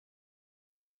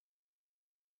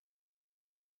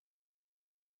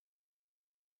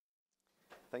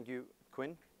Thank you,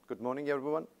 Quinn. Good morning,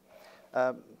 everyone.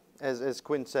 As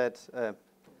Quinn said,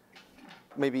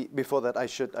 maybe before that I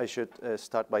should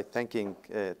start by thanking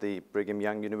the Brigham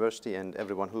Young University and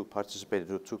everyone who participated,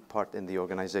 who took part in the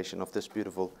organization of this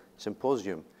beautiful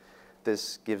symposium.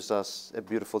 This gives us a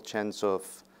beautiful chance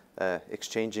of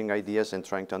exchanging ideas and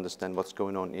trying to understand what's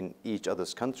going on in each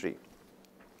other's country.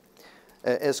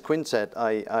 As Quinn said,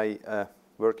 I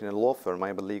work in a law firm.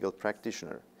 I'm a legal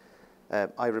practitioner.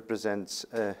 I represent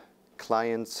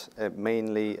clients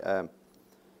mainly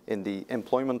in the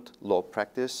employment law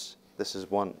practice. This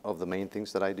is one of the main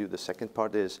things that I do. The second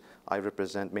part is I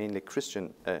represent mainly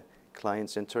Christian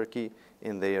clients in Turkey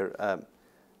in their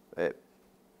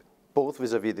both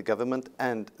vis-a-vis the government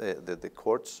and the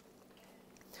courts.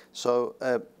 So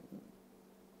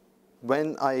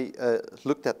when I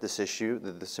looked at this issue,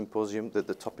 the symposium, the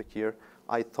topic here,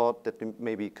 I thought that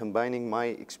maybe combining my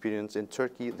experience in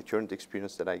Turkey, the current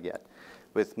experience that I get,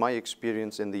 with my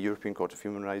experience in the European Court of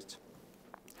Human Rights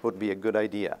would be a good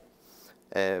idea.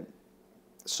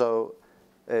 So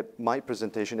my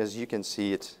presentation, as you can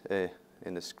see it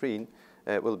in the screen,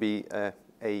 will be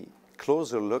a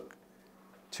closer look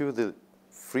to the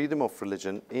freedom of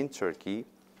religion in Turkey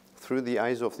through the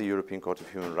eyes of the European Court of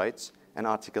Human Rights and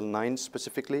Article 9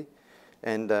 specifically,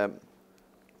 and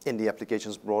in the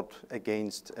applications brought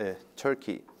against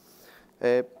Turkey.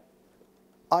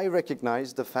 I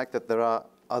recognize the fact that there are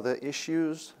other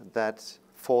issues that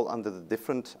fall under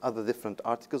the other different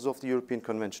articles of the European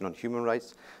Convention on Human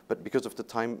Rights, but because of the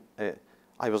time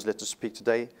I was led to speak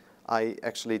today, I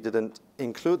actually didn't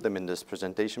include them in this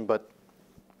presentation, but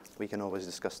we can always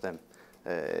discuss them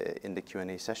in the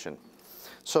Q&A session.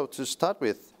 So to start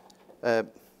with,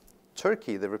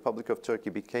 Turkey, the Republic of Turkey,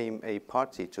 became a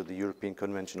party to the European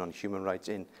Convention on Human Rights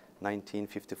in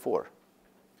 1954.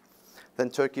 Then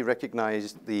Turkey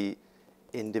recognized the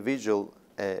individual,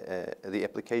 the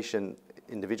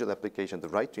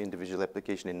right to individual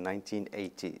application in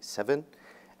 1987.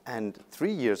 And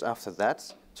 3 years after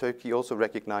that, Turkey also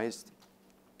recognized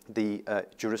the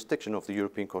jurisdiction of the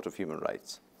European Court of Human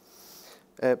Rights.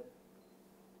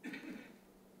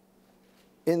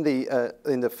 In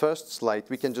the first slide,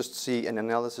 we can just see an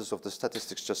analysis of the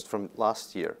statistics just from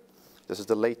last year. This is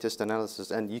the latest analysis,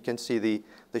 and you can see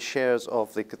the shares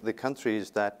of the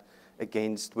countries that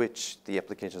against which the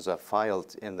applications are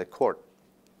filed in the court.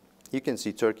 You can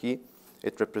see Turkey,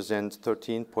 it represents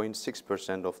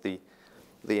 13.6% of the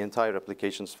entire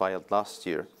applications filed last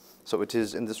year. So it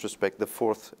is, in this respect, the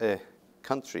fourth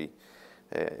country,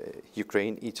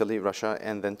 Ukraine, Italy, Russia,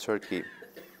 and then Turkey.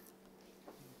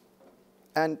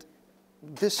 And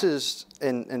this is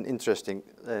an interesting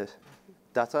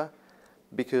data,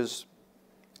 because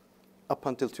up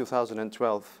until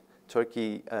 2012,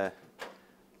 Turkey,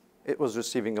 it was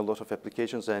receiving a lot of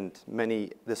applications and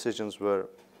many decisions were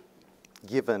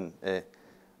given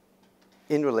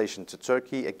in relation to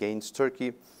Turkey, against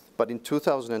Turkey. But in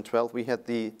 2012, we had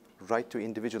the right to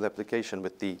individual application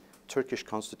with the Turkish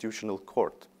Constitutional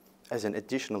Court as an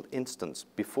additional instance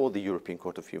before the European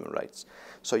Court of Human Rights.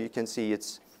 So you can see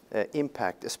its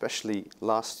impact, especially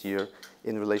last year,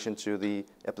 in relation to the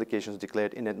applications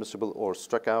declared inadmissible or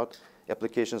struck out,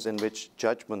 applications in which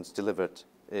judgments delivered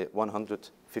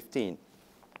 115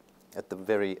 at the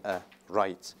very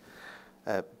right.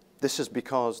 This is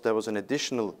because there was an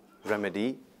additional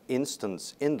remedy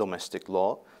instance in domestic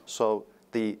law, so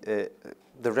the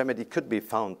remedy could be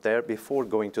found there before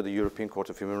going to the European Court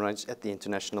of Human Rights at the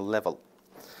international level.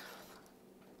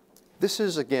 This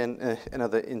is, again,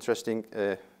 another interesting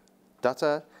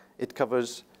data. It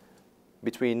covers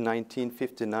between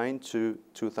 1959 to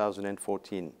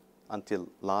 2014, until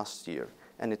last year.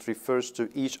 And it refers to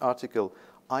each article.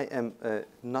 I am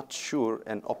not sure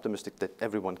and optimistic that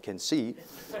everyone can see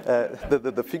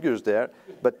the figures there.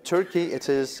 But Turkey, it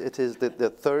is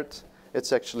the third.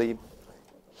 It's actually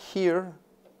here,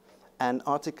 and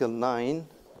Article 9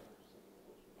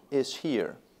 is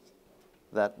here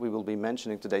that we will be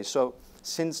mentioning today. So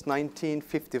since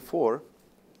 1954,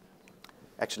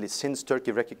 actually since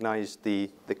Turkey recognized the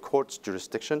court's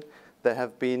jurisdiction, there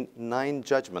have been 9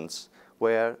 judgments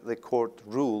where the court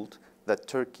ruled that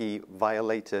Turkey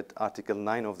violated Article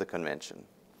 9 of the Convention.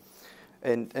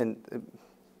 And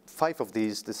 5 of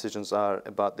these decisions are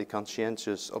about the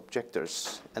conscientious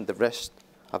objectors, and the rest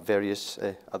are various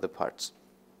other parts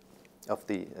of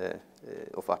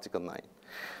Article 9.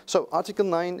 So Article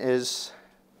 9 is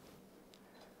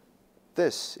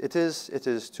this. It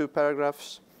is 2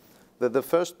 paragraphs. The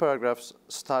first paragraph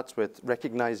starts with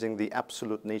recognizing the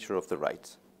absolute nature of the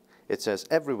right. It says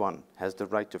everyone has the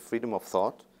right to freedom of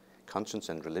thought, conscience,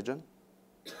 and religion.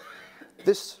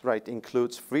 This right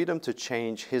includes freedom to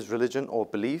change his religion or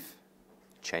belief,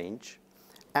 change,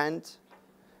 and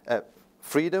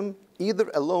freedom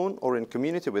either alone or in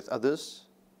community with others,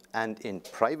 and in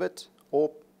private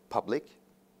or public,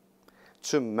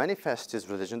 to manifest his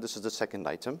religion, this is the second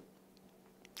item,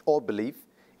 or belief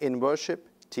in worship,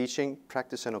 teaching,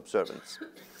 practice, and observance.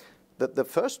 The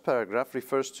first paragraph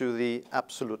refers to the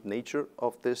absolute nature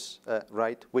of this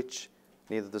right, which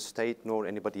neither the state nor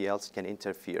anybody else can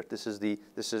interfere. This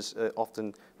is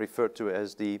often referred to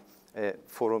as the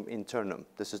forum internum.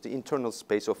 This is the internal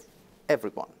space of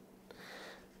everyone.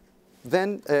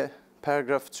 Then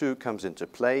paragraph 2 comes into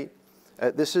play.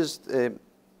 This is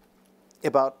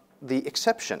about the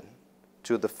exception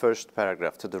to the first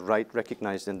paragraph, to the right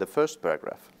recognized in the first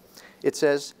paragraph. It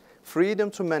says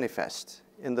freedom to manifest.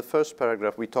 In the first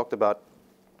paragraph, we talked about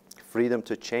freedom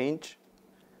to change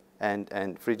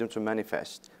and freedom to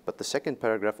manifest. But the second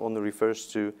paragraph only refers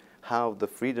to how the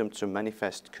freedom to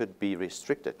manifest could be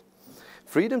restricted.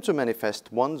 Freedom to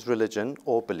manifest one's religion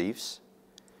or beliefs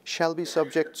shall be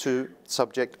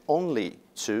subject only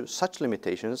to such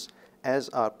limitations as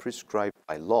are prescribed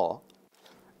by law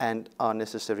and are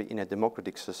necessary in a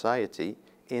democratic society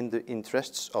in the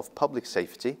interests of public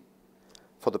safety,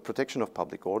 for the protection of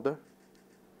public order,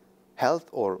 health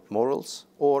or morals,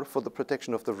 or for the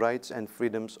protection of the rights and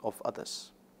freedoms of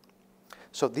others.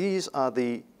 So these are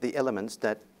the elements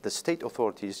that the state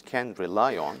authorities can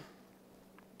rely on,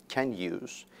 can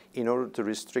use, in order to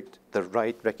restrict the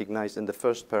right recognized in the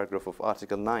first paragraph of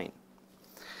Article 9.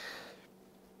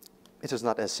 It is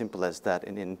not as simple as that.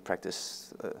 In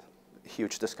practice,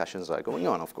 huge discussions are going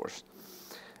on, of course.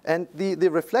 And the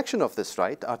reflection of this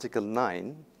right, Article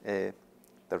 9, the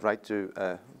right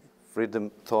to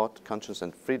freedom, thought, conscience,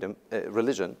 and freedom,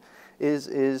 religion,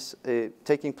 is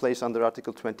taking place under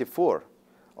Article 24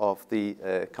 of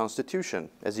the Constitution,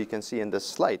 as you can see in this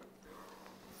slide.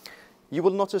 You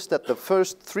will notice that the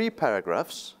first 3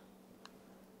 paragraphs,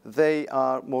 they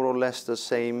are more or less the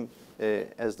same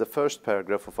as the first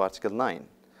paragraph of Article 9.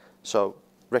 So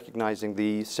recognizing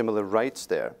the similar rights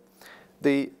there.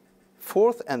 The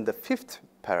 4th and the 5th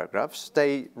paragraphs,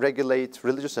 they regulate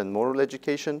religious and moral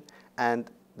education and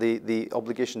the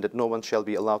obligation that no one shall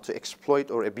be allowed to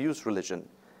exploit or abuse religion,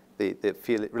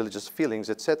 religious feelings,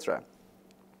 etc.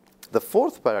 The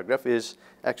 4th paragraph is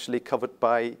actually covered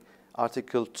by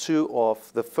Article 2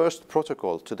 of the first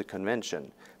protocol to the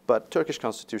convention, but Turkish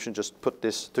constitution just put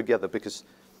this together because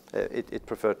it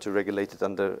preferred to regulate it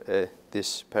under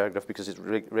this paragraph because it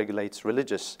regulates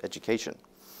religious education.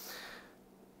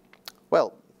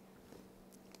 Well,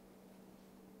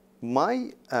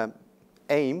 my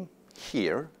aim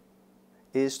here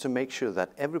is to make sure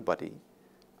that everybody,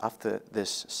 after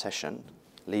this session,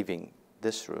 leaving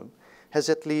this room, has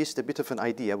at least a bit of an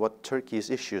idea what Turkey's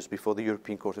issues before the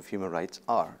European Court of Human Rights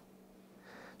are.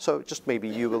 So just maybe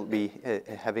you will be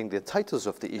having the titles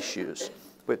of the issues,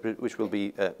 which will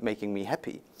be making me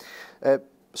happy.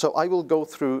 So I will go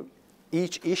through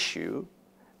each issue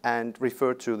and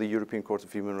refer to the European Court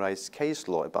of Human Rights case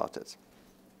law about it.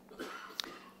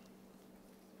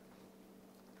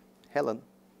 Helen,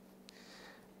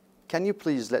 can you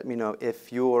please let me know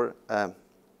if your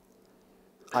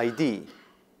ID,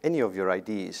 any of your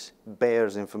IDs,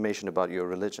 bears information about your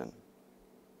religion?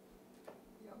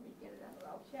 You want me to get it out?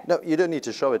 I'll check. No, you don't need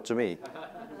to show it to me.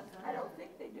 I don't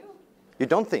think they do. You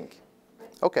don't think?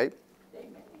 Okay. They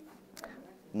may.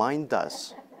 Mine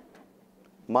does.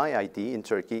 My ID in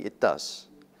Turkey, it does.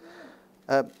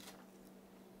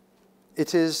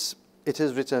 It is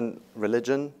written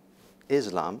religion,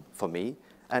 Islam for me,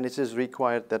 and it is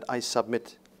required that I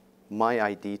submit my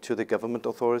ID to the government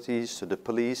authorities, to the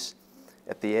police,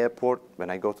 at the airport, when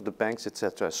I go to the banks,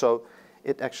 etc. So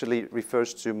it actually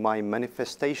refers to my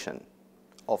manifestation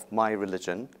of my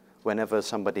religion whenever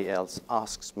somebody else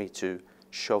asks me to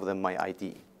show them my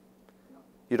ID.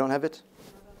 You don't have it?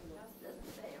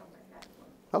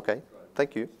 Okay,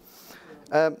 thank you.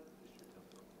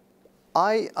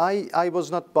 I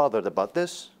was not bothered about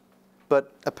this,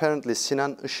 but apparently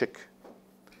Sinan Işık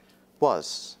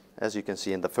was, as you can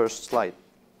see in the first slide.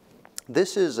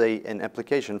 This is an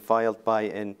application filed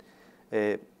by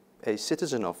a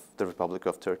citizen of the Republic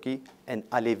of Turkey, an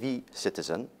Alevi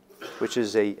citizen, which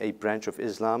is a branch of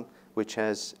Islam which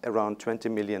has around 20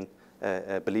 million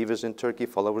believers in Turkey,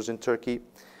 followers in Turkey.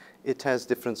 It has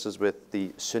differences with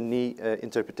the Sunni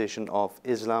interpretation of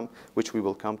Islam, which we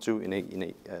will come to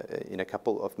in a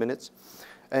couple of minutes.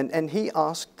 And he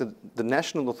asked the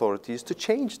national authorities to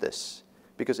change this,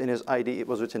 because in his ID it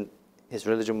was written, his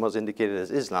religion was indicated as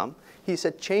Islam. He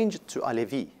said, change it to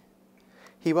Alevi.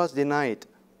 He was denied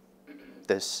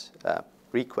this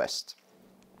request.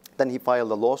 Then he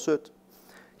filed a lawsuit.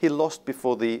 He lost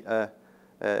before the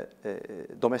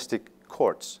domestic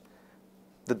courts.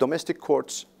 The domestic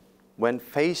courts, when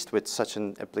faced with such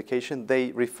an application,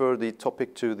 they refer the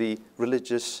topic to the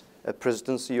religious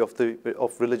presidency of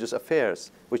religious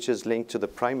affairs, which is linked to the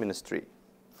prime ministry.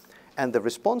 And the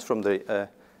response from the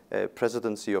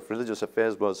presidency of religious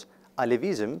affairs was,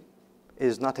 Alevism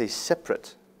is not a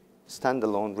separate,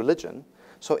 standalone religion,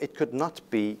 so it could not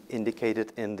be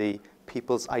indicated in the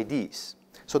people's IDs.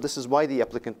 So this is why the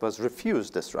applicant was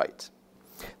refused this right.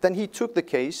 Then he took the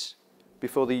case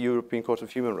before the European Court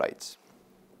of Human Rights.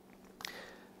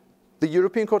 The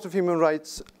European Court of Human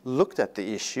Rights looked at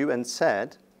the issue and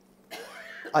said,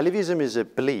 Alevism is a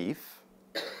belief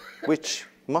which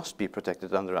must be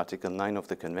protected under Article 9 of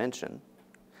the Convention,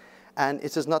 and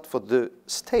it is not for the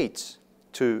states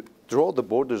to draw the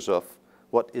borders of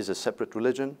what is a separate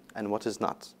religion and what is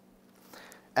not.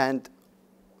 And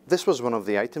this was one of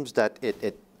the items that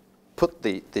it put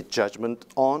the judgment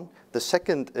on. The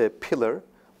second pillar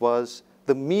was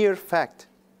the mere fact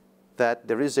that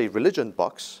there is a religion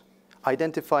box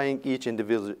identifying each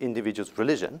individual's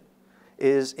religion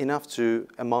is enough to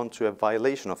amount to a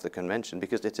violation of the convention,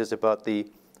 because it is about the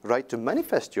right to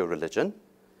manifest your religion.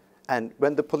 And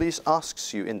when the police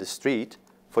asks you in the street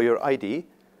for your ID,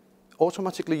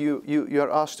 automatically you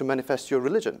are asked to manifest your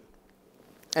religion.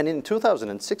 And in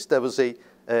 2006, there was a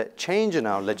change in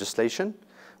our legislation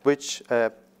which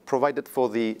provided for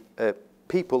the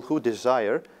people who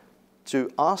desire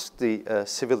to ask the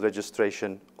civil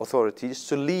registration authorities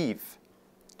to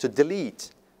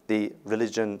delete the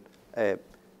religion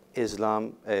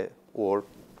Islam or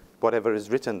whatever is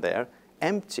written there,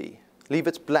 empty, leave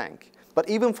it blank. But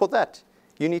even for that,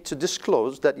 you need to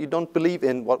disclose that you don't believe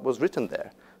in what was written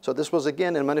there. So this was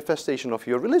again a manifestation of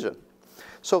your religion.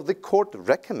 So the court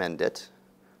recommended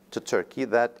to Turkey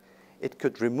that it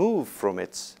could remove from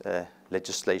its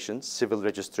legislation, Civil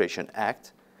Registration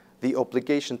Act, the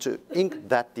obligation to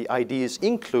that the IDs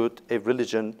include a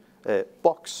religion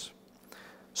box.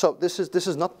 So this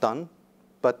is not done,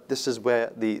 but this is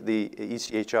where the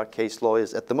ECHR case law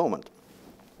is at the moment.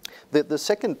 The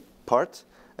second part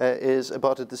is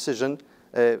about a decision,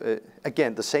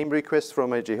 again, the same request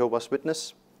from a Jehovah's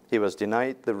Witness. He was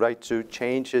denied the right to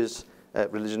change his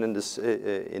religion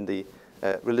in the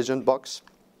religion box.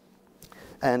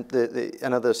 And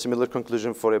another similar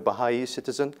conclusion for a Baha'i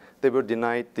citizen. They were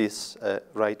denied this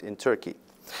right in Turkey.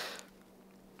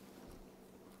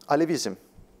 Alevism,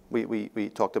 we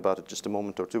talked about it just a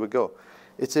moment or two ago.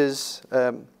 It is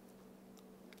the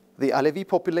Alevi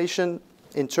population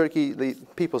in Turkey, the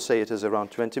people say it is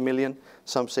around 20 million.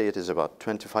 Some say it is about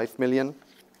 25 million.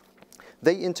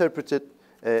 They interpreted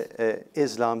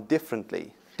Islam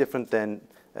differently, different than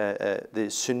the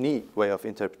Sunni way of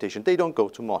interpretation. They don't go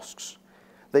to mosques.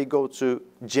 They go to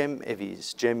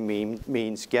cemevis. Cem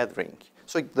means gathering.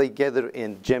 So they gather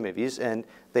in cemevis and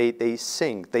they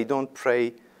sing. They don't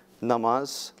pray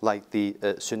namaz like the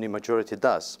Sunni majority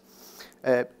does.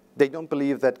 They don't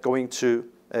believe that going to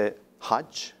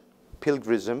Hajj,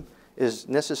 pilgrimage, is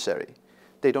necessary.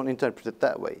 They don't interpret it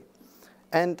that way.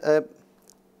 And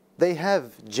they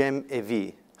have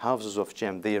cemevi, houses of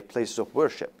cem, their places of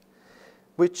worship,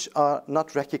 which are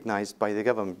not recognized by the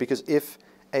government. Because if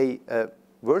a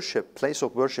place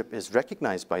of worship is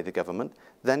recognized by the government,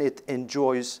 then it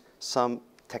enjoys some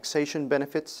taxation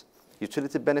benefits,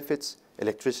 utility benefits,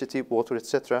 electricity, water,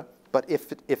 etc. But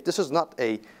if this is not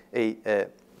a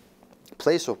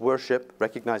place of worship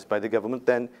recognized by the government,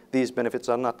 then these benefits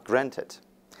are not granted.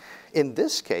 In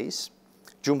this case,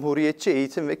 Cumhuriyetçi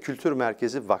Eğitim ve Kültür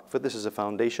Merkezi Vakfı, this is a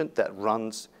foundation that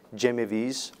runs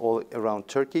cemevis all around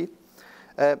Turkey.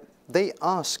 They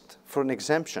asked for an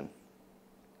exemption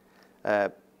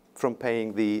from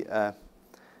paying the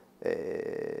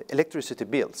electricity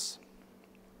bills.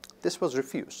 This was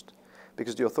refused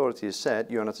because the authorities said,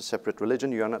 you are not a separate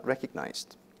religion, you are not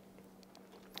recognized.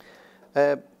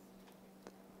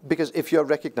 Because if you are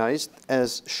recognized,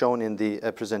 as shown in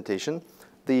the presentation,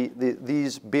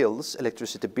 these bills,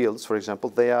 electricity bills, for example,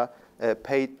 they are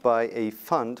paid by a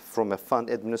fund from a fund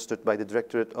administered by the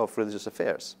Directorate of Religious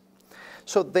Affairs.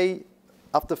 So they,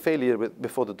 after failure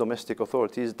before the domestic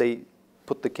authorities, they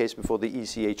put the case before the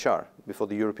ECHR, before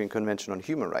the European Convention on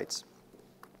Human Rights.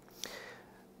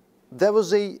 There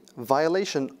was a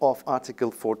violation of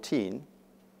Article 14,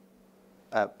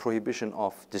 prohibition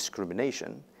of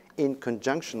discrimination, in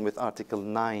conjunction with Article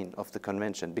 9 of the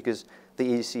Convention, because the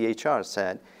ECHR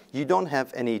said you don't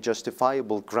have any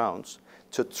justifiable grounds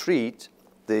to treat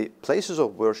the places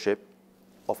of worship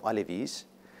of Alevis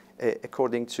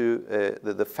according to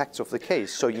the facts of the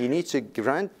case. So you need to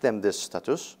grant them this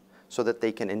status so that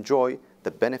they can enjoy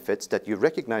the benefits that you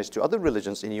recognize to other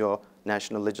religions in your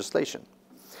national legislation.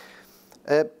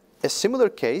 A similar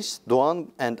case,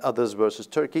 Doğan and others versus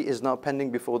Turkey, is now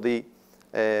pending before the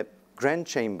Grand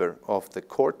Chamber of the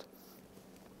court.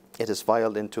 It is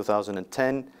filed in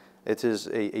 2010. It is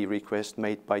a request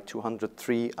made by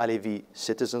 203 Alevi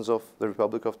citizens of the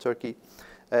Republic of Turkey.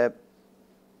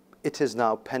 It is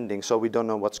now pending, so we don't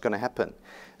know what's going to happen.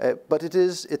 But it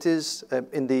is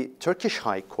in the Turkish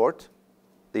High Court,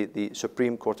 the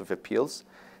Supreme Court of Appeals,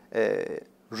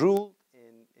 ruled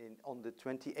on the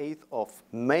 28th of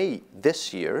May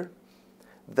this year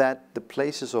that the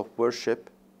places of worship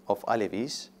of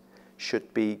Alevis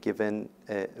should be given,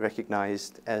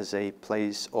 recognized as a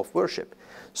place of worship.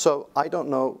 So I don't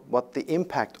know what the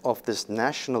impact of this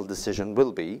national decision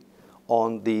will be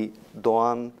on the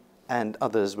Doğan and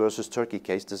others versus Turkey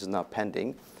case. This is now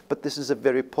pending, but this is a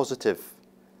very positive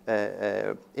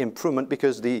improvement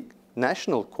because the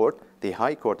national court, the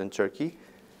High Court in Turkey,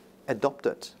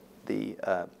 adopted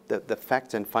the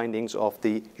facts and findings of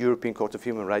the European Court of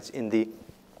Human Rights in the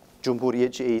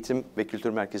Cumhuriyetçi Eğitim ve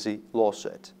Kültür Merkezi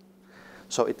lawsuit.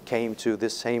 So it came to the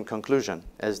same conclusion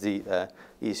as the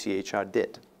ECHR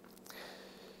did.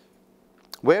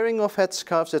 Wearing of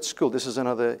headscarves at school, this is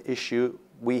another issue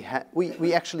we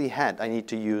actually had. I need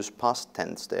to use past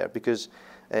tense there because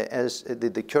as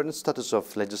the current status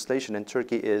of legislation in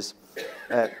Turkey is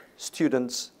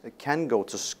students can go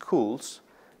to schools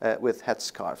with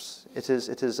headscarves. It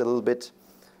is a little bit,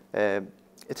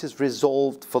 it is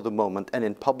resolved for the moment, and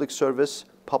in public service,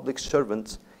 public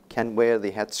servants can wear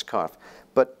the headscarf.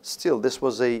 But still, this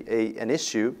was an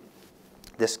issue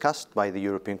discussed by the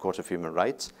European Court of Human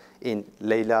Rights in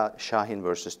Leyla Şahin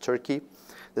versus Turkey.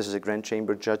 This is a Grand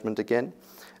Chamber judgment again.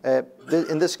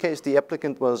 In this case, the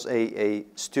applicant was a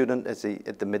student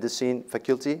at the medicine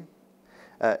faculty.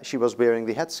 She was wearing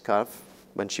the headscarf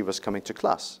when she was coming to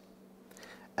class.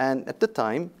 And at the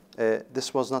time,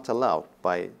 this was not allowed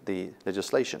by the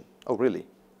legislation. Oh, really?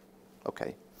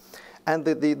 Okay. And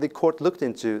the court looked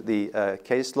into the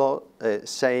case law,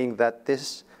 saying that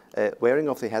this wearing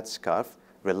of the headscarf,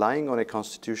 relying on a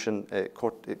constitutional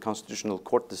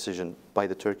court decision by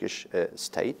the Turkish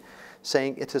state,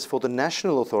 saying it is for the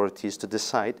national authorities to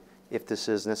decide if this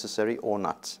is necessary or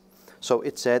not. So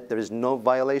it said there is no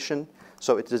violation,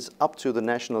 so it is up to the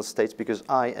national states, because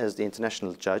I, as the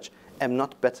international judge, am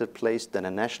not better placed than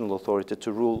a national authority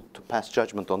to rule, to pass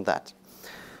judgment on that.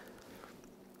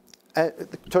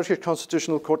 The Turkish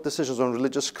Constitutional Court decisions on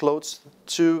religious clothes,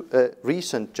 two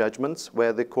recent judgments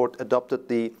where the court adopted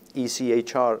the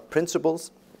ECHR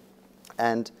principles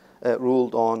and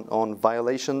ruled on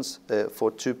violations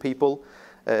for two people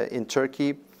in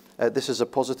Turkey. This is a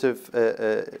positive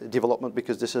development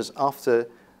because this is after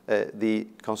the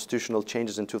constitutional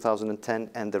changes in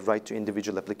 2010 and the right to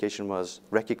individual application was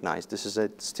recognized. This is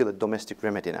still a domestic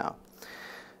remedy now.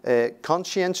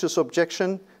 Conscientious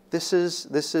objection. This is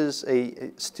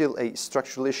still a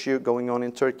structural issue going on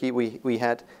in Turkey. We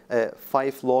had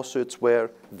 5 lawsuits where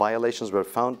violations were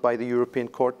found by the European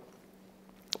Court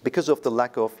because of the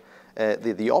lack of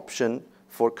the option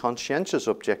for conscientious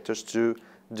objectors to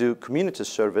do community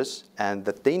service, and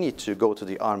that they need to go to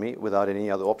the army without any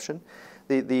other option.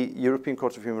 The European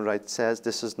Court of Human Rights says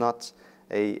this is not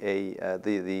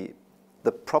the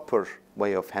proper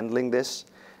way of handling this,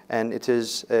 and it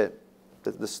is.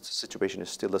 The situation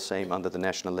is still the same under the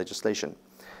national legislation.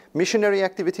 Missionary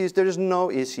activities, there is no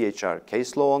ECHR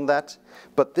case law on that,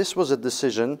 but this was a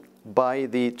decision by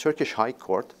the Turkish High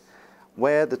Court,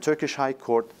 where the Turkish High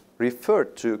Court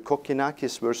referred to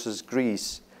Kokkinakis versus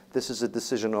Greece. This is a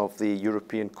decision of the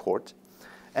European Court,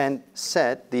 and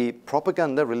said the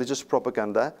propaganda, religious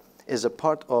propaganda, is a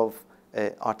part of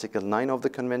Article 9 of the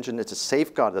Convention. It's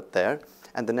safeguarded there,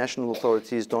 and the national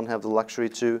authorities don't have the luxury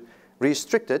to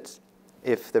restrict it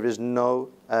if there is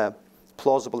no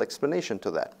plausible explanation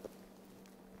to that.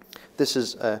 This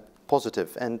is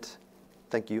positive, and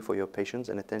thank you for your patience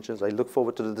and attention. I look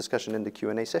forward to the discussion in the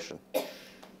Q&A session.